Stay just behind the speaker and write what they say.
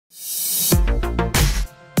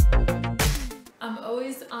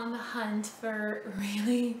always on the hunt for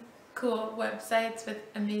really cool websites with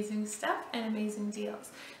amazing stuff and amazing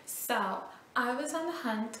deals. So I was on the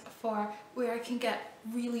hunt for where I can get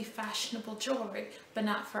really fashionable jewelry, but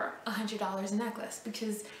not for $100 a necklace,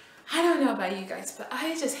 because I don't know about you guys, but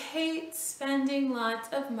I just hate spending lots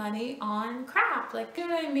of money on crap. Like, you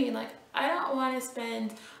know what I mean? Like, I don't want to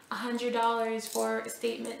spend $100 for a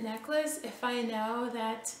statement necklace if I know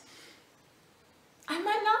that I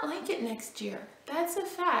might not like it next year. That's a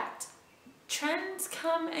fact. Trends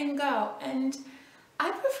come and go, and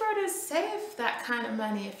I prefer to save that kind of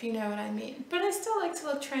money, if you know what I mean. But I still like to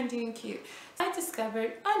look trendy and cute. So I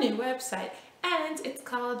discovered a new website, and it's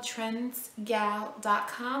called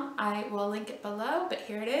Trendsgal.com. I will link it below, but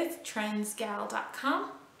here it is,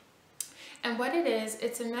 Trendsgal.com. And what it is,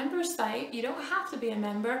 it's a member site. You don't have to be a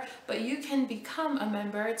member, but you can become a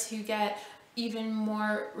member to get even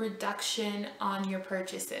more reduction on your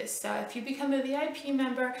purchases. So if you become a VIP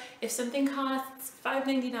member, if something costs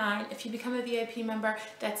 $5.99, if you become a VIP member,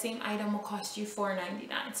 that same item will cost you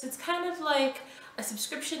 $4.99. So it's kind of like a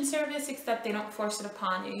subscription service, except they don't force it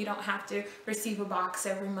upon you. You don't have to receive a box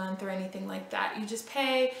every month or anything like that. You just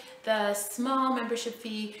pay the small membership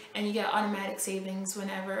fee and you get automatic savings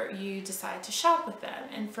whenever you decide to shop with them.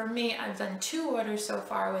 And for me, I've done 2 orders so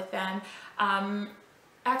far with them.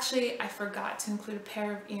 Actually, I forgot to include a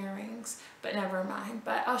pair of earrings, but never mind.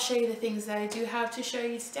 But I'll show you the things that I do have to show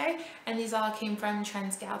you today, and these all came from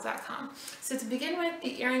Trendsgal.com. So to begin with,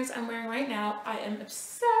 the earrings I'm wearing right now, I am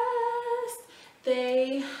obsessed.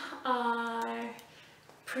 They are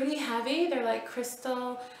pretty heavy. They're like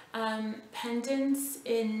crystal pendants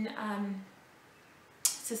in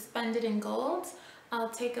suspended in gold.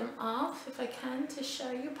 I'll take them off if I can to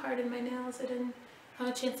show you. Pardon my nails, I didn't have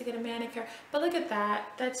a chance to get a manicure, but look at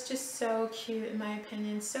that. That's just so cute in my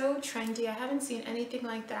opinion. So trendy. I haven't seen anything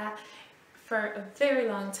like that for a very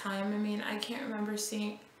long time. I mean, I can't remember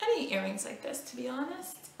seeing any earrings like this, to be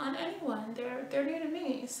honest, on anyone. They're new to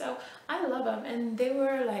me, so I love them. And they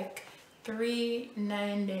were like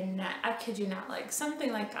 $3.99. I kid you not, like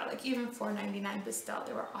something like that, like even $4.99, but still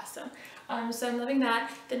they were awesome. So I'm loving that.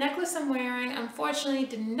 The necklace I'm wearing unfortunately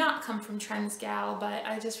did not come from Trendsgal, but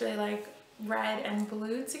I just really like red and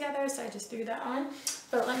blue together, so I just threw that on.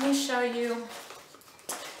 But let me show you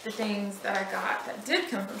the things that I got that did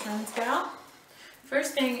come from Trendsgal.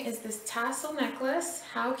 First thing is this tassel necklace.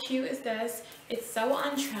 How cute is this? It's so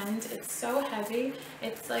on trend. It's so heavy.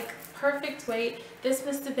 It's like perfect weight. This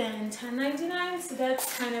must have been $10.99, so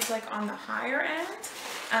that's kind of like on the higher end.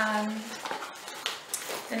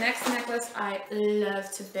 The next necklace I love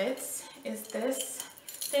to bits is this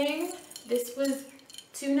thing. This was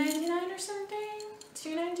 $2.99 or something,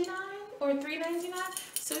 $2.99 or $3.99,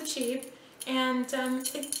 so cheap. And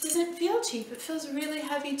it doesn't feel cheap. It feels really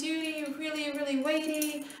heavy duty, really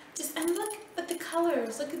weighty. And look at the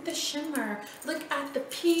colors, look at the shimmer, look at the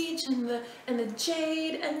peach and the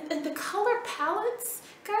jade and the color palettes.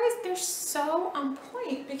 Guys, they're so on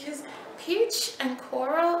point, because peach and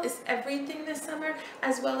coral is everything this summer,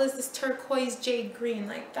 as well as this turquoise jade green.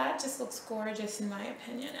 Like, that just looks gorgeous in my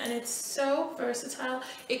opinion, and it's so versatile.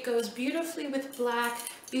 It goes beautifully with black,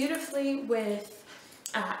 beautifully with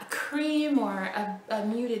cream or a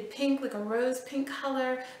muted pink, like a rose pink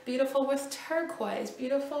color, beautiful with turquoise,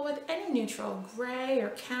 beautiful with any neutral, gray or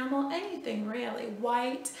camel, anything really,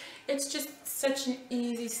 white. It's just such an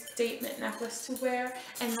easy statement necklace to wear,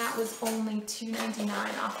 and that was only $2.99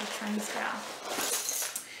 off of Trendsgal.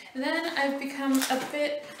 Then I've become a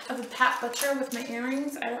bit of a Pat Butcher with my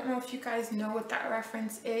earrings. I don't know if you guys know what that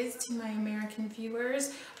reference is to my American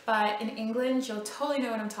viewers, but in England, you'll totally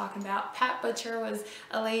know what I'm talking about. Pat Butcher was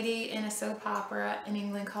a lady in a soap opera in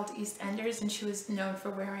England called EastEnders, and she was known for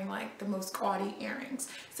wearing like the most gaudy earrings.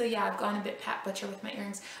 So yeah, I've gone a bit Pat Butcher with my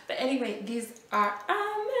earrings. But anyway, these are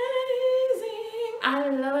amazing. I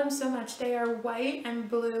love them so much. They are white and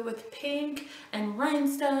blue with pink and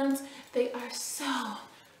rhinestones. They are so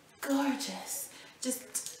gorgeous,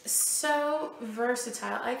 just so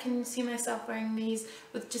versatile. I can see myself wearing these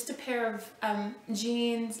with just a pair of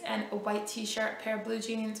jeans and a white t-shirt, pair of blue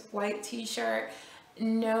jeans, white t-shirt,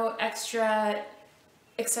 no extra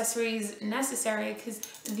accessories necessary, because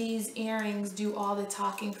these earrings do all the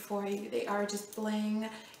talking for you. They are just bling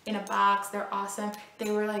in a box. They're awesome.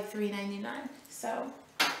 They were like $3.99, so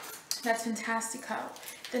that's fantastico.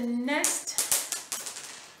 The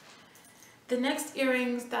next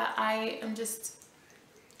earrings that I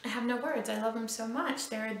have no words. I love them so much.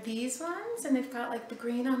 There are these ones, and they've got like the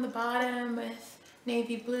green on the bottom with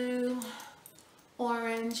navy blue,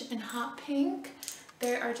 orange, and hot pink.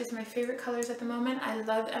 They are just my favorite colors at the moment. I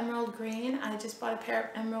love emerald green. I just bought a pair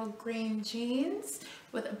of emerald green jeans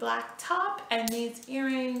with a black top and these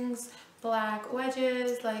earrings, black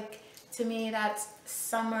wedges. Like, to me, that's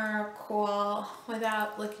summer cool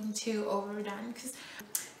without looking too overdone.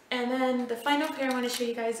 And then the final pair I want to show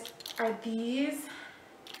you guys are these.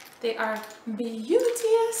 They are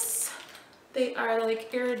beauteous. They are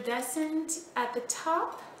like iridescent at the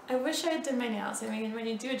top. I wish I had done my nails. I mean, when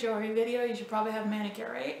you do a jewelry video, you should probably have a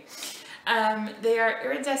manicure, right? They are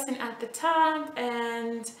iridescent at the top,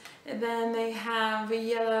 and then they have a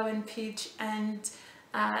yellow and peach and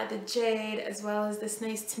the jade, as well as this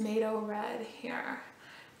nice tomato red here.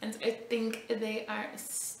 And I think they are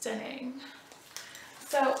stunning.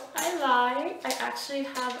 So I lied. I actually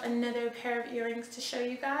have another pair of earrings to show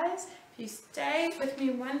you guys. If you stay with me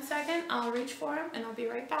 1 second, I'll reach for them and I'll be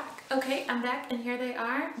right back. Okay, I'm back and here they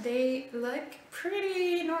are. They look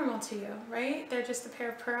pretty normal to you, right? They're just a pair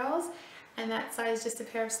of pearls and that size just a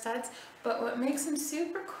pair of studs. But what makes them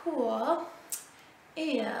super cool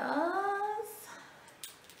is,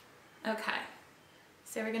 okay,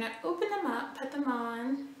 so we're gonna open them up, put them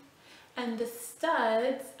on, and the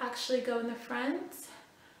studs actually go in the front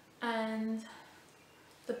and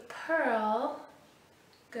the pearl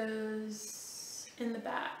goes in the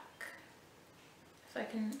back. If I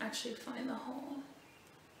can actually find the hole.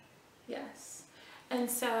 Yes. And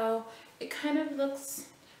so it kind of looks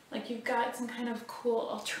like you've got some kind of cool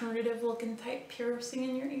alternative looking type piercing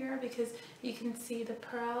in your ear, because you can see the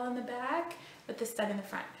pearl in the back with the stud in the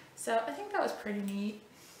front. So I think that was pretty neat.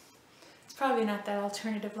 It's probably not that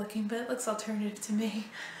alternative looking, but it looks alternative to me.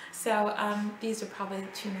 So these are probably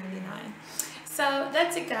 $2.99. So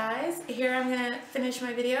that's it, guys. Here I'm gonna finish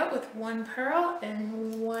my video with one pearl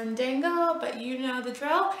and one dangle, but you know the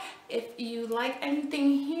drill. If you like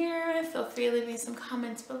anything here, feel free to leave me some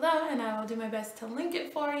comments below and I will do my best to link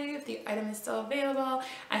it for you if the item is still available.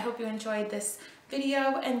 I hope you enjoyed this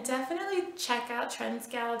video, and definitely check out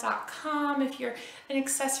trendsgal.com if you're an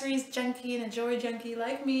accessories junkie and a jewelry junkie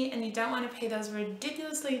like me and you don't want to pay those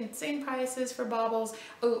ridiculously insane prices for baubles.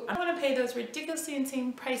 Oh, I don't want to pay those ridiculously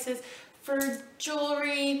insane prices for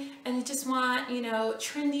jewelry, and you just want, you know,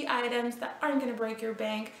 trendy items that aren't going to break your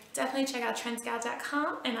bank. Definitely check out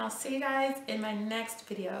trendsgal.com, and I'll see you guys in my next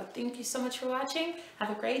video. Thank you so much for watching.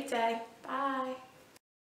 Have a great day. Bye.